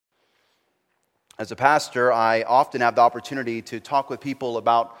As a pastor, I often have the opportunity to talk with people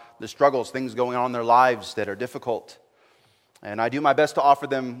about the struggles, things going on in their lives that are difficult. And I do my best to offer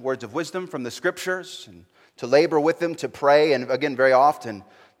them words of wisdom from the Scriptures, and to labor with them, to pray, and again, very often,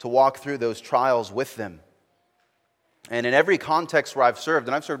 to walk through those trials with them. And in every context where I've served,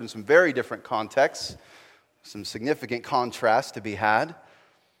 and I've served in some very different contexts, some significant contrast to be had,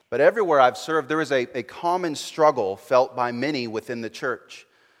 but everywhere I've served, there is a common struggle felt by many within the church.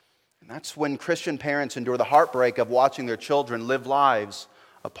 And that's when Christian parents endure the heartbreak of watching their children live lives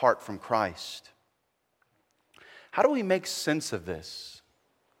apart from Christ. How do we make sense of this?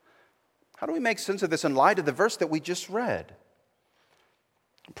 How do we make sense of this in light of the verse that we just read?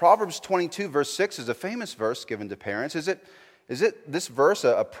 Proverbs 22, verse 6 is a famous verse given to parents. Is it this verse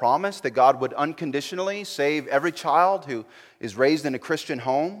a promise that God would unconditionally save every child who is raised in a Christian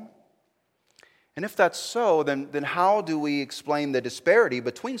home? And if that's so, then how do we explain the disparity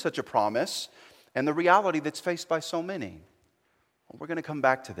between such a promise and the reality that's faced by so many? Well, we're going to come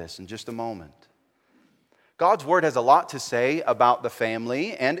back to this in just a moment. God's Word has a lot to say about the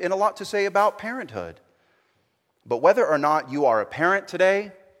family and a lot to say about parenthood. But whether or not you are a parent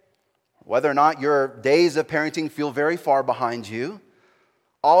today, whether or not your days of parenting feel very far behind you,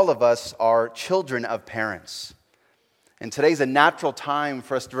 all of us are children of parents. And today's a natural time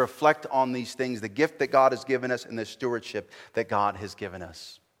for us to reflect on these things, the gift that God has given us and the stewardship that God has given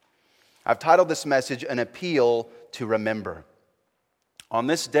us. I've titled this message, An Appeal to Remember. On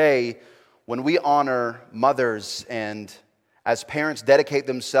this day, when we honor mothers and as parents dedicate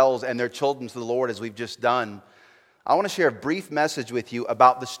themselves and their children to the Lord as we've just done, I want to share a brief message with you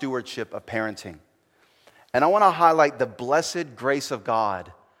about the stewardship of parenting. And I want to highlight the blessed grace of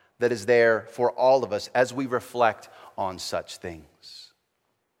God that is there for all of us as we reflect on such things.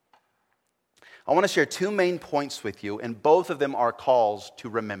 I want to share two main points with you, and both of them are calls to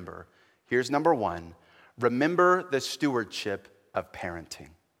remember. Here's number one: remember the stewardship of parenting.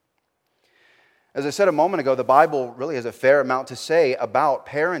 As I said a moment ago, the Bible really has a fair amount to say about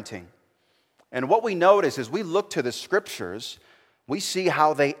parenting. And what we notice as we look to the Scriptures, we see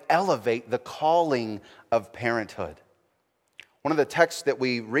how they elevate the calling of parenthood. One of the texts that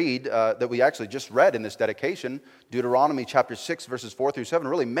we read, that we actually just read in this dedication, Deuteronomy chapter 6, verses 4 through 7,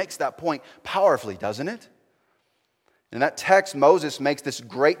 really makes that point powerfully, doesn't it? In that text, Moses makes this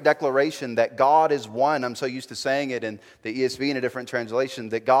great declaration that God is one. I'm so used to saying it in the ESV in a different translation,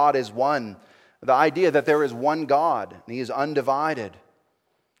 that God is one. The idea that there is one God, and He is undivided.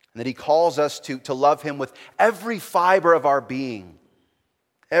 And that He calls us to love Him with every fiber of our being,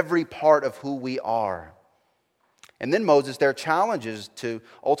 every part of who we are. And then Moses there challenges to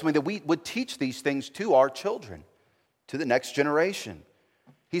ultimately that we would teach these things to our children, to the next generation.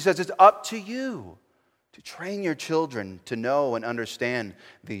 He says it's up to you to train your children to know and understand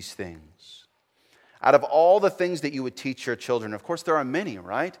these things. Out of all the things that you would teach your children, of course there are many,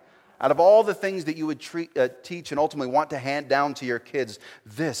 right? Out of all the things that you would teach and ultimately want to hand down to your kids,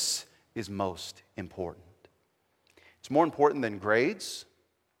 this is most important. It's more important than grades.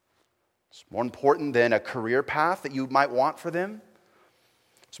 It's more important than a career path that you might want for them.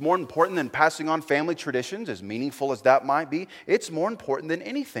 It's more important than passing on family traditions, as meaningful as that might be. It's more important than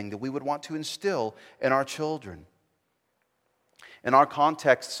anything that we would want to instill in our children. In our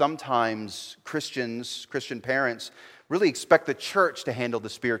context, sometimes Christian parents really expect the church to handle the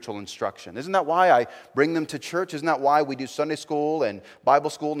spiritual instruction. Isn't that why I bring them to church? Isn't that why we do Sunday school and Bible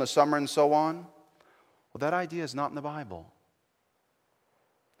school in the summer and so on? Well, that idea is not in the Bible.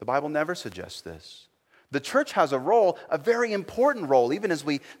 The Bible never suggests this. The church has a role, a very important role. Even as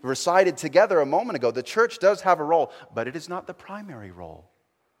we recited together a moment ago, the church does have a role, but it is not the primary role.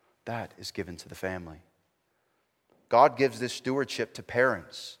 That is given to the family. God gives this stewardship to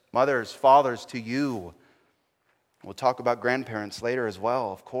parents, mothers, fathers, to you. We'll talk about grandparents later as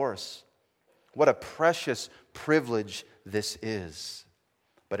well, of course. What a precious privilege this is.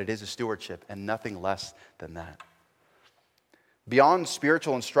 But it is a stewardship and nothing less than that. Beyond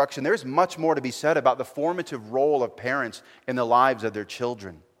spiritual instruction, there's much more to be said about the formative role of parents in the lives of their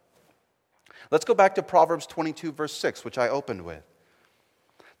children. Let's go back to Proverbs 22, verse 6, which I opened with.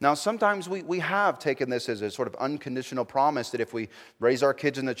 Now, sometimes we have taken this as a sort of unconditional promise that if we raise our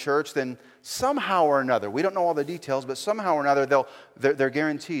kids in the church, then somehow or another, we don't know all the details, but somehow or another, they're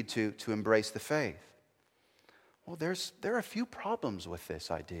guaranteed to embrace the faith. Well, there are a few problems with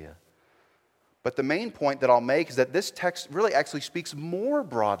this idea. But the main point that I'll make is that this text really actually speaks more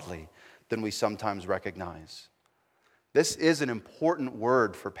broadly than we sometimes recognize. This is an important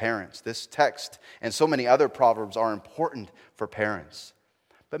word for parents. This text and so many other proverbs are important for parents,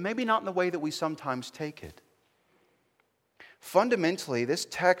 but maybe not in the way that we sometimes take it. Fundamentally, this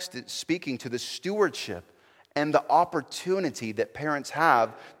text is speaking to the stewardship and the opportunity that parents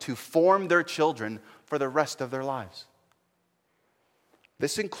have to form their children for the rest of their lives.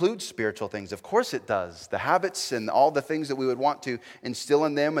 This includes spiritual things. Of course it does. The habits and all the things that we would want to instill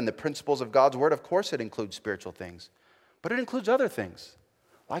in them and the principles of God's Word, of course it includes spiritual things. But it includes other things,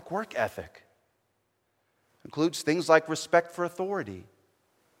 like work ethic. It includes things like respect for authority,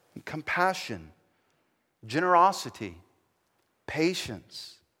 compassion, generosity,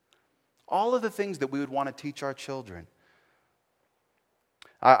 patience. All of the things that we would want to teach our children.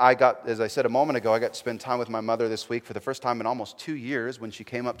 As I said a moment ago, I got to spend time with my mother this week for the first time in almost 2 years when she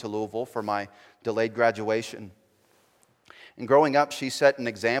came up to Louisville for my delayed graduation. And growing up, she set an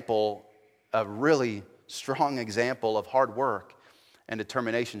example, a really strong example of hard work and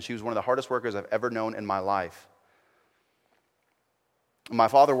determination. She was one of the hardest workers I've ever known in my life. My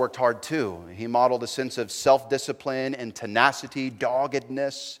father worked hard too. He modeled a sense of self-discipline and tenacity,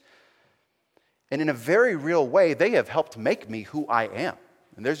 doggedness. And in a very real way, they have helped make me who I am.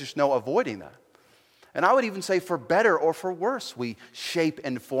 And there's just no avoiding that. And I would even say for better or for worse, we shape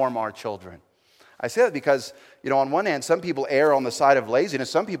and form our children. I say that because, on one hand, some people err on the side of laziness.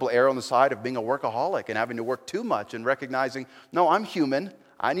 Some people err on the side of being a workaholic and having to work too much and recognizing, no, I'm human.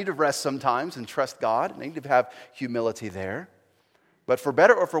 I need to rest sometimes and trust God. I need to have humility there. But for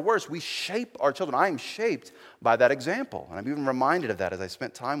better or for worse, we shape our children. I am shaped by that example. And I'm even reminded of that as I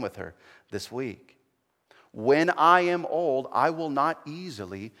spent time with her this week. When I am old, I will not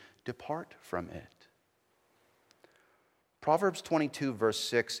easily depart from it. Proverbs 22, verse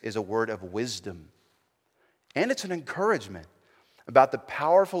 6 is a word of wisdom. And it's an encouragement about the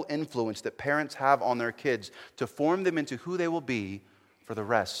powerful influence that parents have on their kids to form them into who they will be for the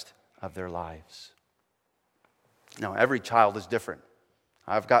rest of their lives. Now, every child is different.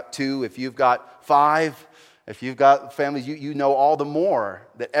 I've got 2. If you've got 5, if you've got families, you know all the more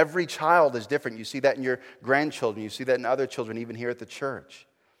that every child is different. You see that in your grandchildren. You see that in other children, even here at the church.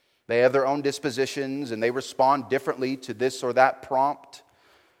 They have their own dispositions and they respond differently to this or that prompt.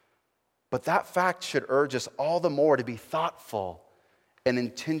 But that fact should urge us all the more to be thoughtful and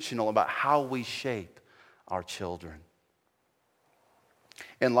intentional about how we shape our children.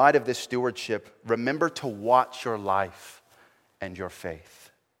 In light of this stewardship, remember to watch your life and your faith.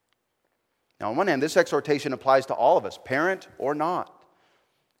 Now, on one hand, this exhortation applies to all of us, parent or not.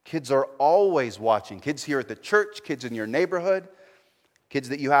 Kids are always watching. Kids here at the church, kids in your neighborhood, kids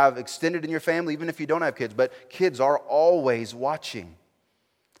that you have extended in your family, even if you don't have kids, but kids are always watching.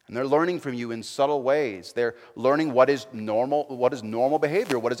 And they're learning from you in subtle ways. They're learning what is normal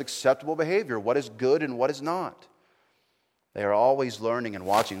behavior, what is acceptable behavior, what is good and what is not. They are always learning and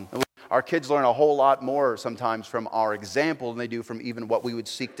watching. Our kids learn a whole lot more sometimes from our example than they do from even what we would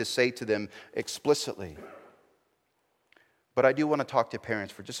seek to say to them explicitly. But I do want to talk to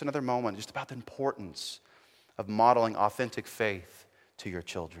parents for just another moment, just about the importance of modeling authentic faith to your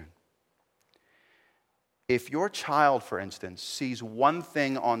children. If your child, for instance, sees one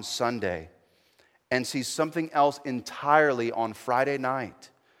thing on Sunday and sees something else entirely on Friday night,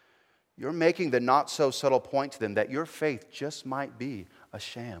 you're making the not-so-subtle point to them that your faith just might be a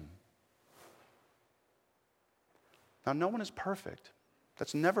sham. Now, no one is perfect.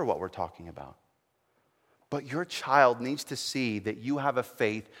 That's never what we're talking about. But your child needs to see that you have a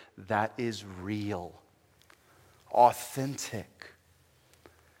faith that is real, authentic.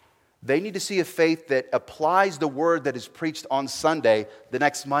 They need to see a faith that applies the word that is preached on Sunday the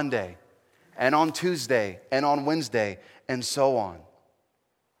next Monday, and on Tuesday, and on Wednesday, and so on.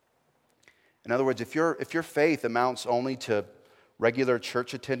 In other words, if your faith amounts only to regular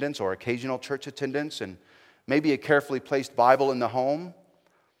church attendance or occasional church attendance and maybe a carefully placed Bible in the home,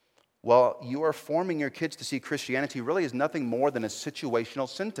 well, you are forming your kids to see Christianity really as nothing more than a situational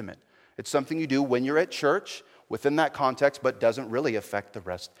sentiment. It's something you do when you're at church within that context, but doesn't really affect the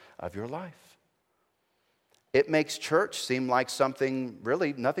rest of your life. It makes church seem like something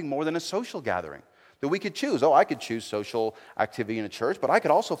really nothing more than a social gathering that we could choose. Oh, I could choose social activity in a church, but I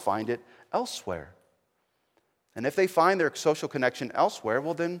could also find it elsewhere. And if they find their social connection elsewhere,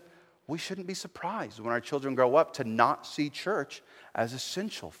 well then we shouldn't be surprised when our children grow up to not see church as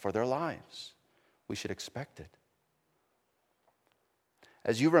essential for their lives. We should expect it.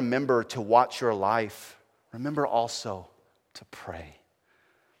 As you remember to watch your life, remember also to pray.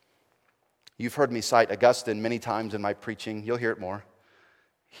 You've heard me cite Augustine many times in my preaching. You'll hear it more.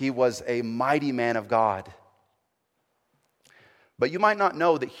 He was a mighty man of God. But you might not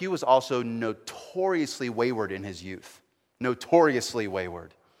know that he was also notoriously wayward in his youth. Notoriously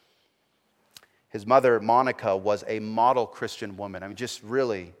wayward. His mother, Monica, was a model Christian woman. I mean, just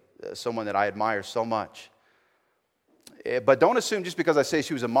really someone that I admire so much. But don't assume just because I say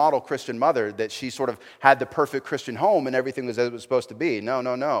she was a model Christian mother that she sort of had the perfect Christian home and everything was as it was supposed to be. No,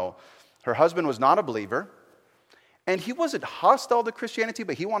 no, no. Her husband was not a believer. And he wasn't hostile to Christianity,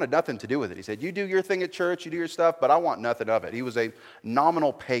 but he wanted nothing to do with it. He said, you do your thing at church, you do your stuff, but I want nothing of it. He was a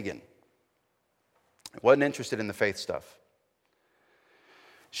nominal pagan. He wasn't interested in the faith stuff.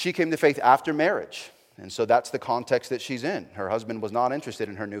 She came to faith after marriage. And so that's the context that she's in. Her husband was not interested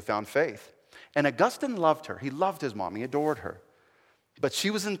in her newfound faith. And Augustine loved her. He loved his mom. He adored her. But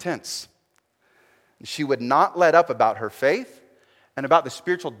she was intense. She would not let up about her faith and about the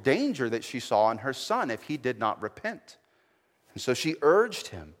spiritual danger that she saw in her son if he did not repent. And so she urged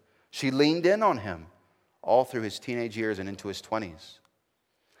him. She leaned in on him all through his teenage years and into his 20s.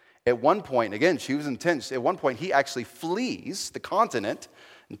 At one point, again, she was intense. At one point, he actually flees the continent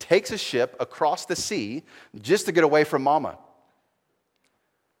and takes a ship across the sea just to get away from Mama.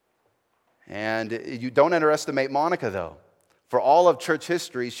 And you don't underestimate Monica, though. For all of church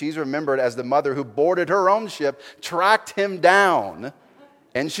history, she's remembered as the mother who boarded her own ship, tracked him down,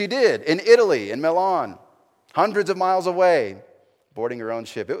 and she did, in Italy, in Milan, hundreds of miles away, boarding her own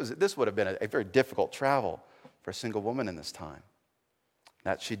ship. This would have been a very difficult travel for a single woman in this time.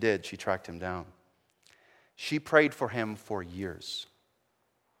 That she did. She tracked him down. She prayed for him for years.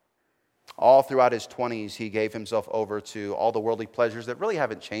 All throughout his 20s, he gave himself over to all the worldly pleasures that really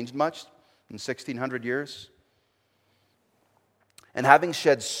haven't changed much in 1,600 years. And having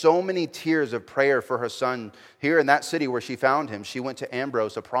shed so many tears of prayer for her son here in that city where she found him, she went to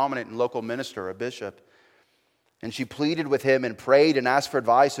Ambrose, a prominent and local minister, a bishop, and she pleaded with him and prayed and asked for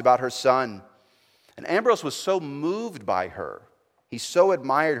advice about her son. And Ambrose was so moved by her, he so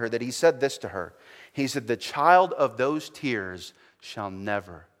admired her that he said this to her. He said, "The child of those tears shall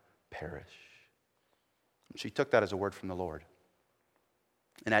never perish." And she took that as a word from the Lord.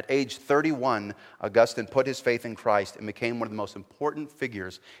 And at age 31, Augustine put his faith in Christ and became one of the most important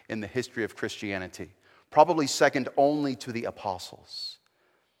figures in the history of Christianity, probably second only to the apostles.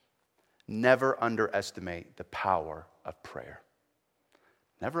 Never underestimate the power of prayer.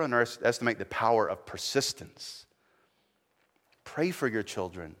 Never underestimate the power of persistence. Pray for your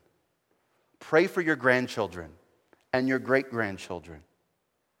children. Pray for your grandchildren and your great-grandchildren.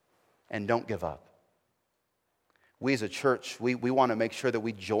 And don't give up. We as a church, we want to make sure that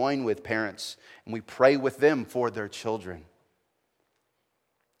we join with parents and we pray with them for their children.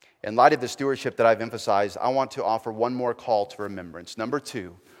 In light of the stewardship that I've emphasized, I want to offer one more call to remembrance. Number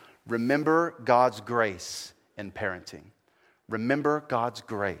 2, remember God's grace in parenting. Remember God's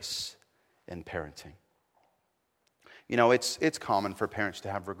grace in parenting. You know, it's common for parents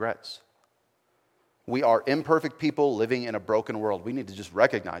to have regrets. We are imperfect people living in a broken world. We need to just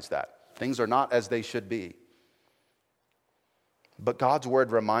recognize that. Things are not as they should be. But God's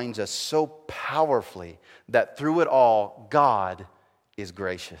word reminds us so powerfully that through it all, God is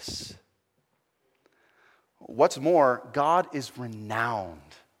gracious. What's more, God is renowned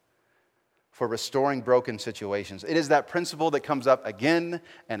for restoring broken situations. It is that principle that comes up again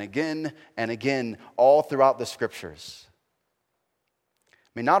and again and again all throughout the Scriptures.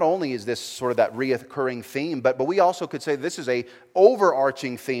 I mean, not only is this sort of that reoccurring theme, but we also could say this is a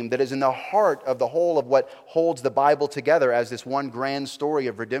overarching theme that is in the heart of the whole of what holds the Bible together as this one grand story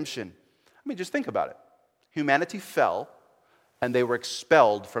of redemption. I mean, just think about it. Humanity fell, and they were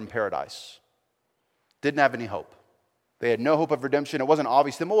expelled from paradise. Didn't have any hope. They had no hope of redemption. It wasn't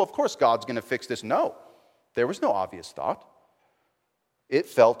obvious to them, well, of course God's going to fix this. No, there was no obvious thought. It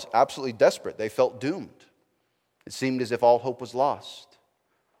felt absolutely desperate. They felt doomed. It seemed as if all hope was lost.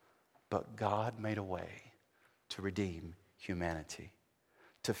 But God made a way to redeem humanity,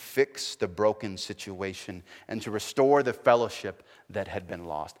 to fix the broken situation, and to restore the fellowship that had been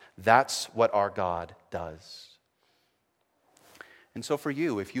lost. That's what our God does. And so for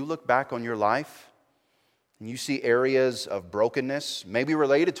you, if you look back on your life and you see areas of brokenness, maybe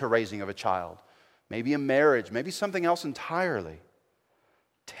related to raising of a child, maybe a marriage, maybe something else entirely,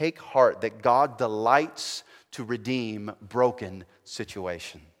 take heart that God delights to redeem broken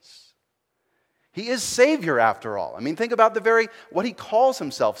situations. He is Savior after all. I mean, think about what He calls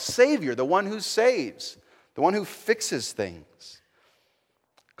Himself, Savior, the one who saves, the one who fixes things.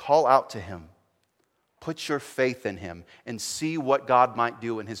 Call out to Him. Put your faith in Him and see what God might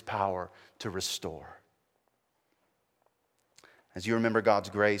do in His power to restore. As you remember God's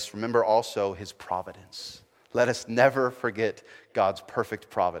grace, remember also His providence. Let us never forget God's perfect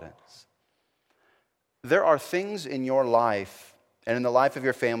providence. There are things in your life and in the life of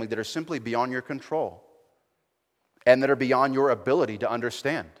your family that are simply beyond your control and that are beyond your ability to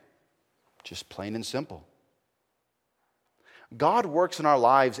understand. Just plain and simple. God works in our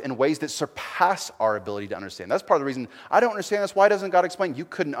lives in ways that surpass our ability to understand. That's part of the reason I don't understand this. Why doesn't God explain? You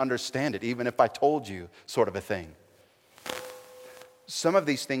couldn't understand it, even if I told you, sort of a thing. Some of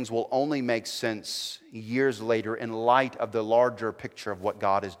these things will only make sense years later in light of the larger picture of what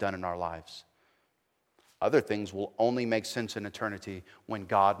God has done in our lives. Other things will only make sense in eternity when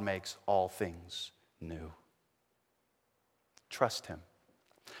God makes all things new. Trust Him.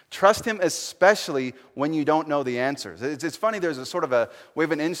 Trust Him, especially when you don't know the answers. It's funny, we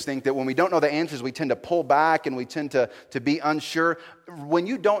have an instinct that when we don't know the answers, we tend to pull back and we tend to be unsure. When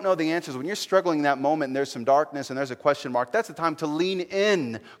you don't know the answers, when you're struggling in that moment and there's some darkness and there's a question mark, that's the time to lean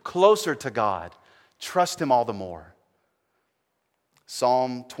in closer to God. Trust Him all the more.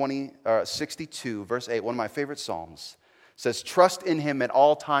 Psalm 62, verse 8, one of my favorite psalms, says, "Trust in Him at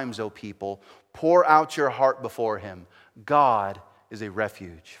all times, O people. Pour out your heart before Him. God is a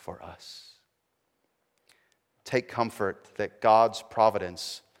refuge for us." Take comfort that God's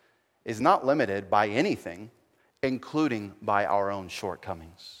providence is not limited by anything, including by our own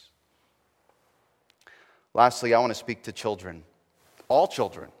shortcomings. Lastly, I want to speak to children. All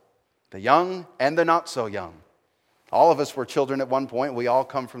children, the young and the not so young. All of us were children at one point. We all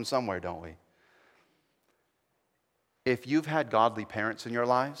come from somewhere, don't we? If you've had godly parents in your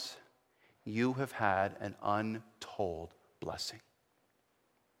lives, you have had an untold blessing.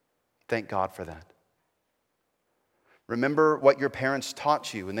 Thank God for that. Remember what your parents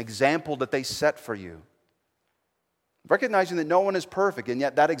taught you, an example that they set for you. Recognizing that no one is perfect, and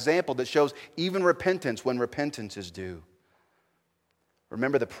yet that example that shows even repentance when repentance is due.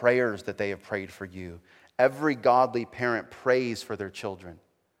 Remember the prayers that they have prayed for you. Every godly parent prays for their children.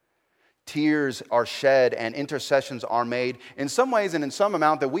 Tears are shed and intercessions are made in some ways and in some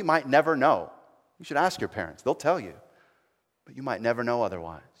amount that we might never know. You should ask your parents. They'll tell you. But you might never know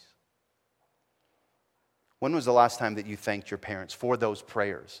otherwise. When was the last time that you thanked your parents for those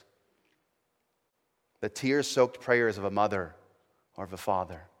prayers? The tear-soaked prayers of a mother or of a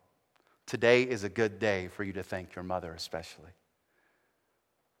father. Today is a good day for you to thank your mother especially.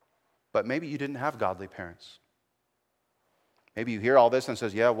 But maybe you didn't have godly parents. Maybe you hear all this and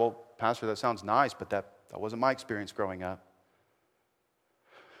says, "Yeah, well, Pastor, that sounds nice, but that wasn't my experience growing up."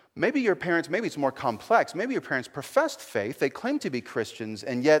 Maybe your parents, maybe it's more complex. Maybe your parents professed faith. They claimed to be Christians,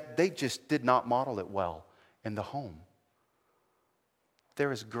 and yet they just did not model it well in the home.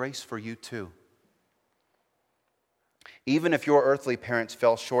 There is grace for you too. Even if your earthly parents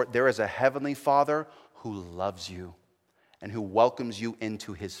fell short, there is a heavenly Father who loves you and who welcomes you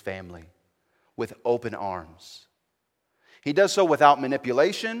into His family with open arms. He does so without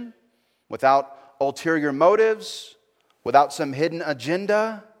manipulation, without ulterior motives, without some hidden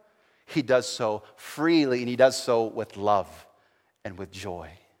agenda. He does so freely, and He does so with love and with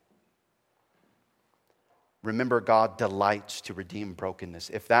joy. Remember, God delights to redeem brokenness.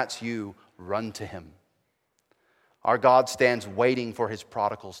 If that's you, run to Him. Our God stands waiting for His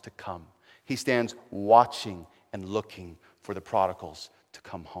prodigals to come. He stands watching and looking for the prodigals to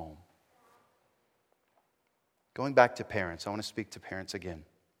come home. Going back to parents, I want to speak to parents again.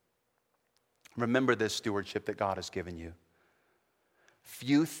 Remember this stewardship that God has given you.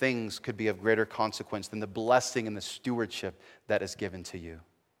 Few things could be of greater consequence than the blessing and the stewardship that is given to you.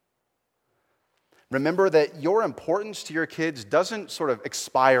 Remember that your importance to your kids doesn't sort of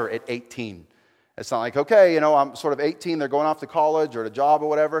expire at 18. It's not like, okay, I'm sort of 18, they're going off to college or to job or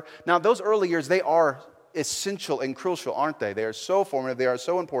whatever. Now, those early years, they are essential and crucial, aren't they? They are so formative, they are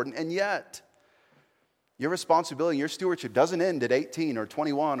so important, and yet your responsibility, your stewardship doesn't end at 18 or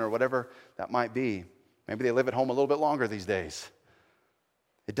 21 or whatever that might be. Maybe they live at home a little bit longer these days.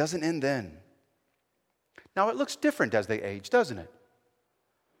 It doesn't end then. Now, it looks different as they age, doesn't it?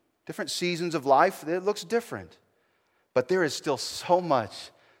 Different seasons of life, it looks different. But there is still so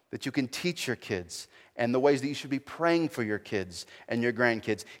much that you can teach your kids and the ways that you should be praying for your kids and your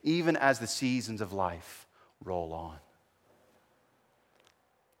grandkids, even as the seasons of life roll on.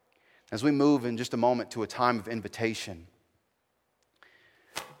 As we move in just a moment to a time of invitation,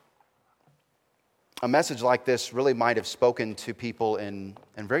 a message like this really might have spoken to people in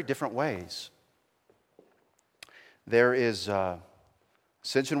very different ways. There is a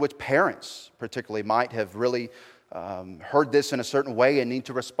sense in which parents particularly might have really heard this in a certain way and need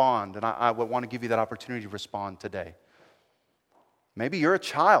to respond. And I would want to give you that opportunity to respond today. Maybe you're a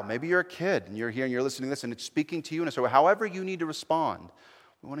child, maybe you're a kid, and you're here and you're listening to this and it's speaking to you. And so however you need to respond,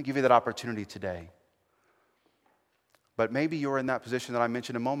 we want to give you that opportunity today. But maybe you're in that position that I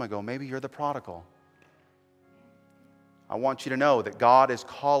mentioned a moment ago. Maybe you're the prodigal. I want you to know that God is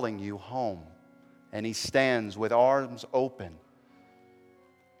calling you home, and He stands with arms open,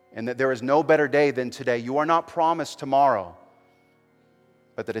 and that there is no better day than today. You are not promised tomorrow.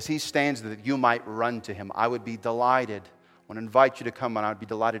 but that as he stands, that you might run to him. I would be delighted. I want to invite you to come, and I would be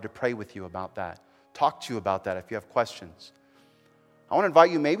delighted to pray with you about that. Talk to you about that if you have questions. I want to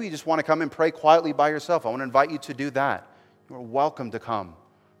invite you, maybe you just want to come and pray quietly by yourself. I want to invite you to do that. You're welcome to come,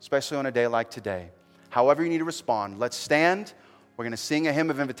 especially on a day like today. However you need to respond, let's stand. We're going to sing a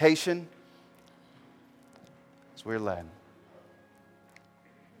hymn of invitation as we're led.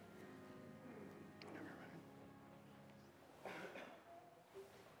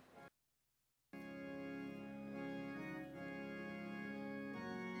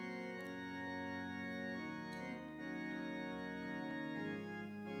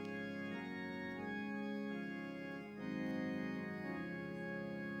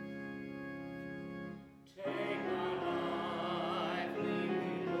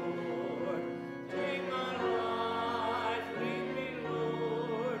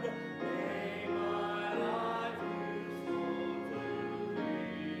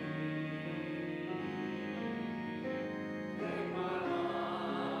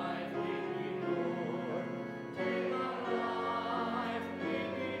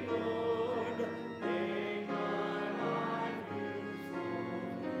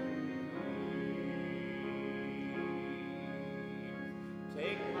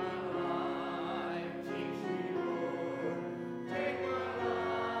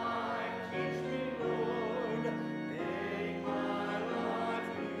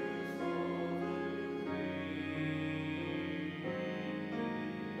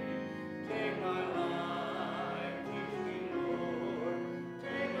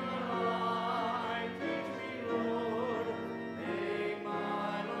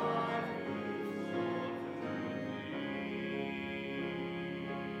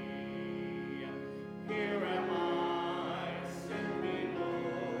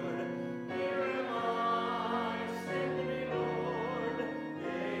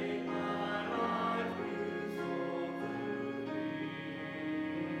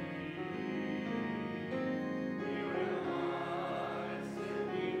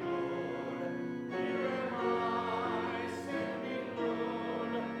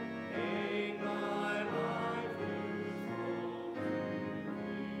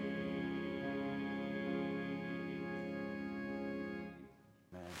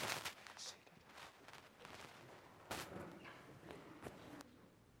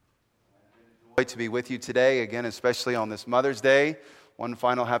 To be with you today, again, especially on this Mother's Day. One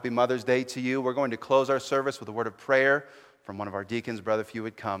final happy Mother's Day to you. We're going to close our service with a word of prayer from one of our deacons. Brother, if you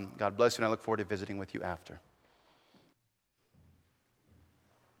would come. God bless you, and I look forward to visiting with you after.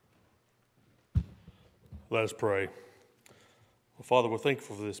 Let us pray. Well, Father, we're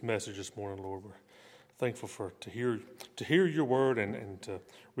thankful for this message this morning, Lord. We're thankful to hear your word and to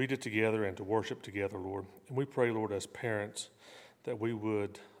read it together and to worship together, Lord. And we pray, Lord, as parents, that we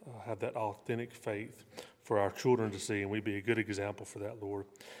would have that authentic faith for our children to see, and we be a good example for that, Lord.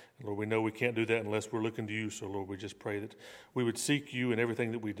 And Lord, we know we can't do that unless we're looking to you, so Lord, we just pray that we would seek you in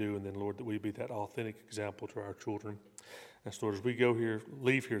everything that we do, and then, Lord, that we be that authentic example to our children. And so, Lord, as we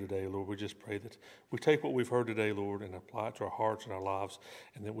leave here today, Lord, we just pray that we take what we've heard today, Lord, and apply it to our hearts and our lives,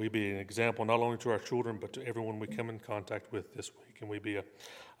 and that we be an example not only to our children, but to everyone we come in contact with this week, and we be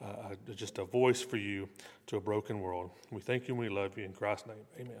just a voice for you to a broken world. We thank you and we love you. In Christ's name,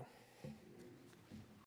 amen.